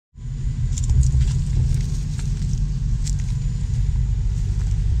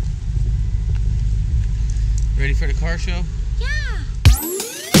Ready for the car show? Yeah.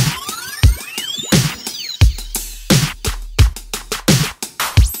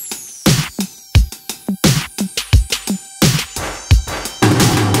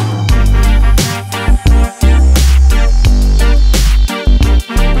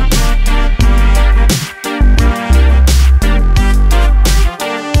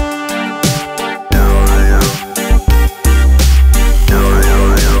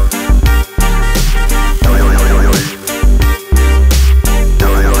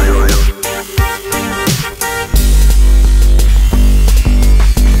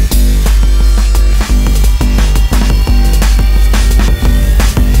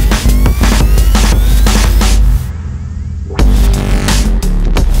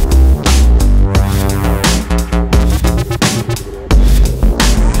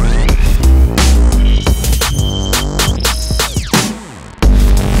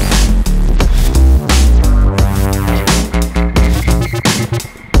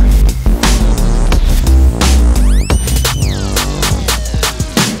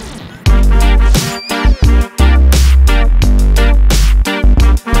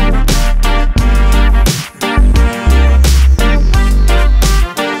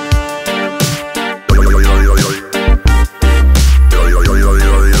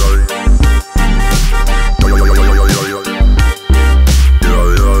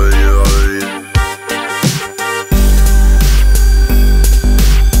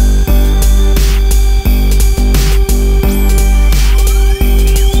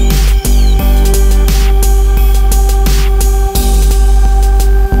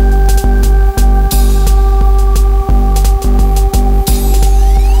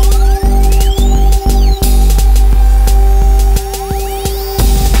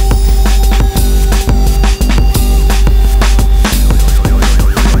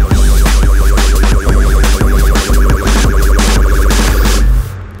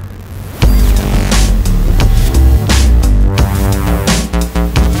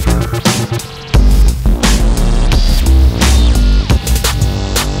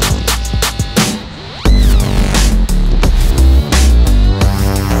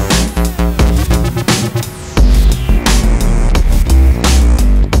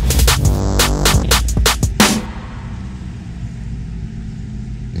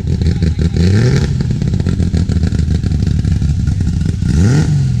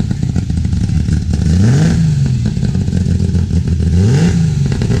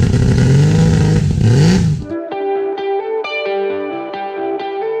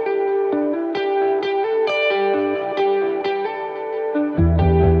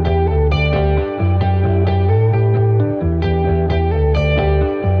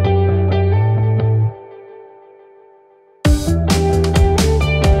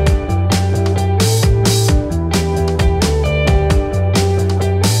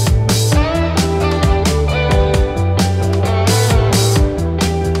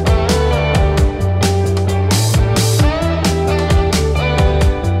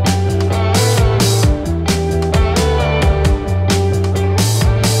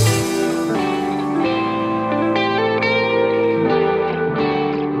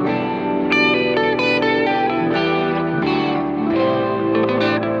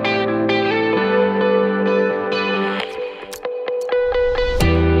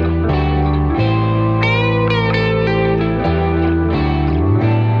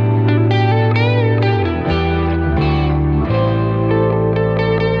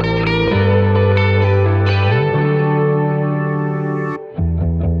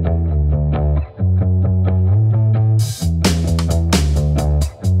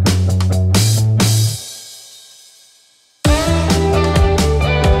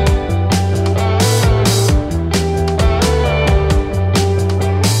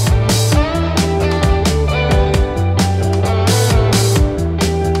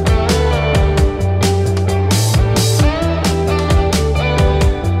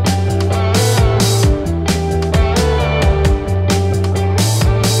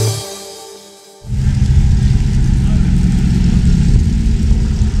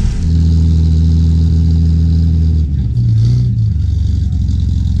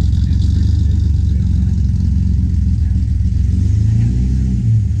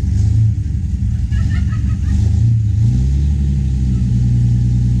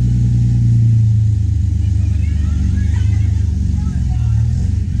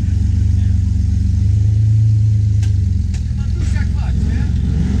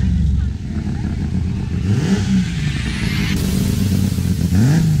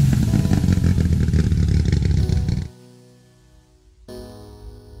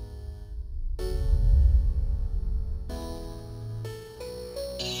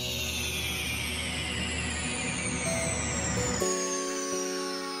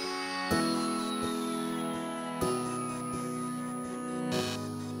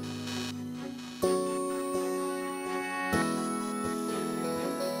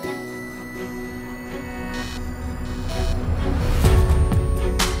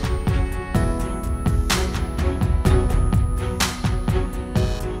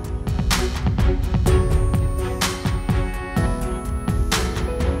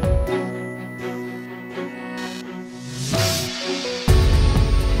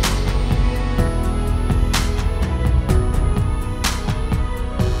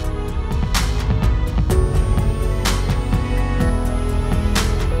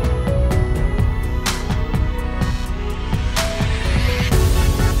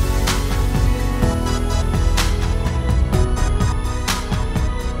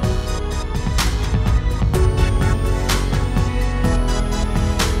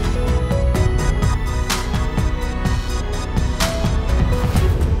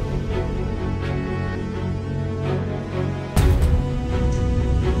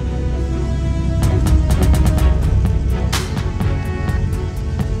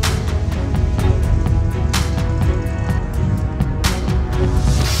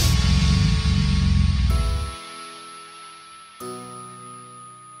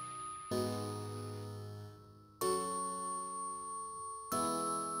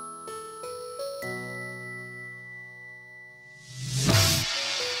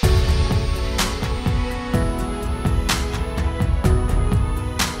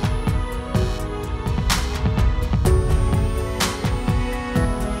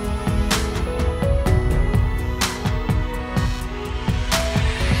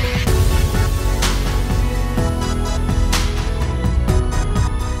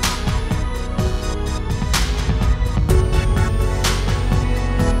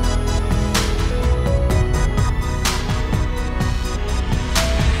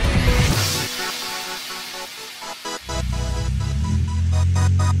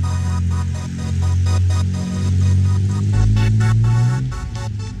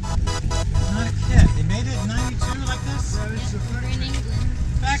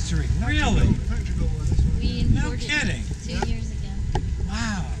 factory? Really? Factory got one, this one. We imported kidding. it 2 years ago.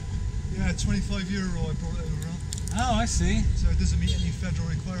 Wow. Yeah, €25 I brought it over on. Oh, I see. So it doesn't meet any federal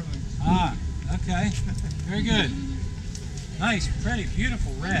requirements. Ah, okay. Very good. Nice, pretty,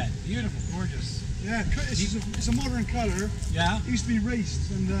 beautiful red. Beautiful, gorgeous. Yeah, it's a modern colour. Yeah? It used to be raced,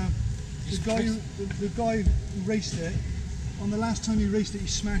 and the guy who raced it, on the last time he raced it, he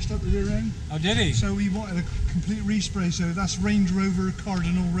smashed up the rear end. Oh, did he? So we wanted a complete respray, so that's Range Rover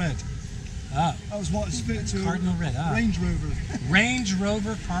Cardinal Red. Ah. That was what it's fit to. Cardinal Red, ah. Range Rover. Range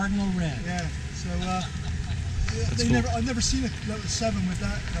Rover Cardinal Red. Yeah, so cool. I've never seen a Lotus 7 with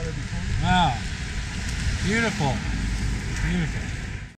that colour before. Wow. Beautiful. Beautiful.